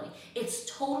most importantly. It's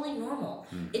totally normal.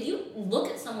 If you look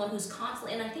at someone who's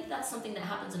constantly, and I think that's something that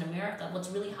happens in America, what's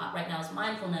really hot right now is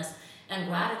mindfulness and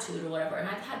gratitude or whatever. And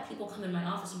I've had people come in my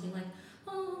office and be like,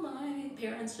 oh, my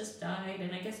parents just died,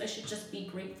 and I guess I should just be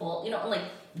grateful. Like,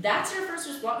 that's your first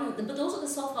response. But those are the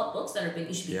self-help books that are big.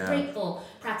 You should be grateful,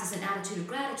 practice an attitude of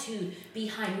gratitude, be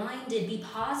high-minded, be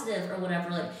positive, or whatever.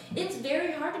 Like, it's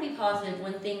very hard to be positive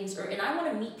when things are, and I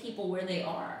want to meet people where they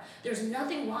are. There's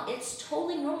nothing wrong. It's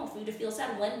totally normal for you to feel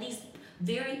sad when these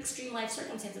very extreme life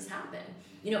circumstances happen.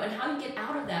 And how you get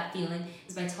out of that feeling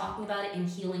is by talking about it and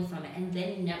healing from it, and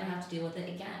then you never have to deal with it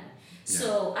again.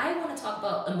 So I want to talk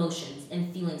about emotions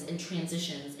and feelings and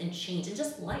transitions and change and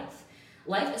just life.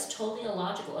 Life is totally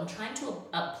illogical, and trying to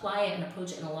apply it and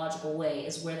approach it in a logical way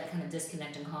is where that kind of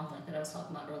disconnect and conflict that I was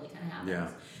talking about earlier kind of happens. Yeah.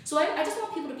 So I just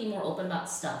want people to be more open about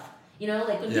stuff.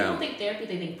 Like when people think therapy,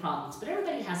 they think problems, but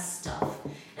everybody has stuff.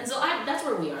 And so that's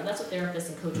where we are. That's what therapists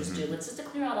and coaches do. It's just to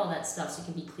clear out all that stuff so you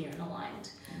can be clear and aligned.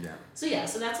 So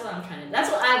that's what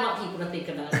that's what I want people to think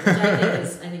about, which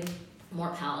I think more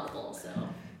palatable. So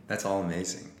that's all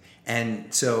amazing.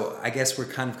 And so I guess we're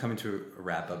kind of coming to a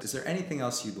wrap up. Is there anything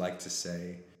else you'd like to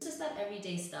say? Just that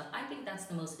everyday stuff. I think that's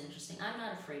the most interesting. I'm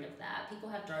not afraid of that. People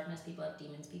have darkness, people have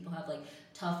demons, people have like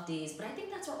tough days, but I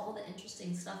think that's where all the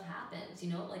interesting stuff happens.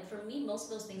 Like for me, most of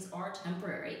those things are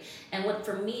temporary. And what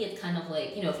for me, it's kind of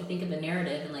like, if you think of a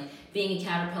narrative and like being a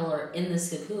caterpillar in this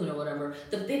cocoon or whatever,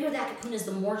 the bigger that cocoon is,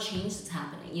 the more change that's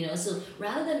happening. So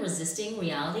rather than resisting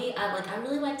reality, I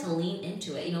really like to lean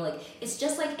into it. Like it's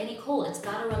just like any cold. It's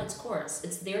got to run its course.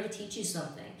 It's there to teach you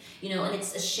something. And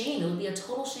it's a shame. It would be a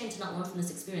total shame to not learn from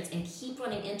this experience and keep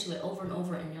running into it over and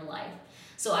over in your life.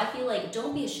 So I feel like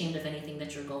don't be ashamed of anything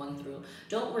that you're going through.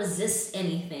 Don't resist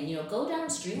anything. Go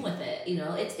downstream with it.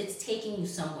 It's taking you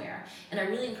somewhere. And I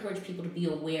really encourage people to be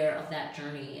aware of that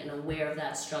journey and aware of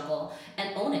that struggle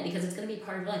and own it, because it's going to be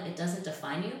part of your life. It doesn't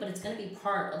define you, but it's going to be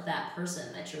part of that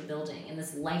person that you're building and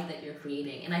this life that you're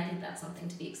creating. And I think that's something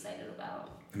to be excited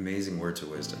about. Amazing words of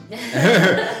wisdom.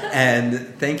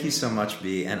 And thank you so much,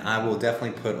 Bea. And I will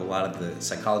definitely put a lot of the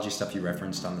psychology stuff you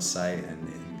referenced on the site and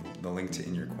the link to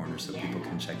In Your Corner so people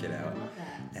can check it out.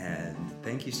 And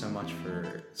thank you so much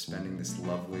for spending this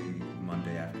lovely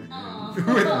Monday afternoon with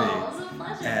me. It was a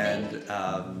pleasure. And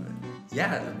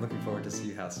I'm looking forward to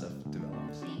see how stuff develops.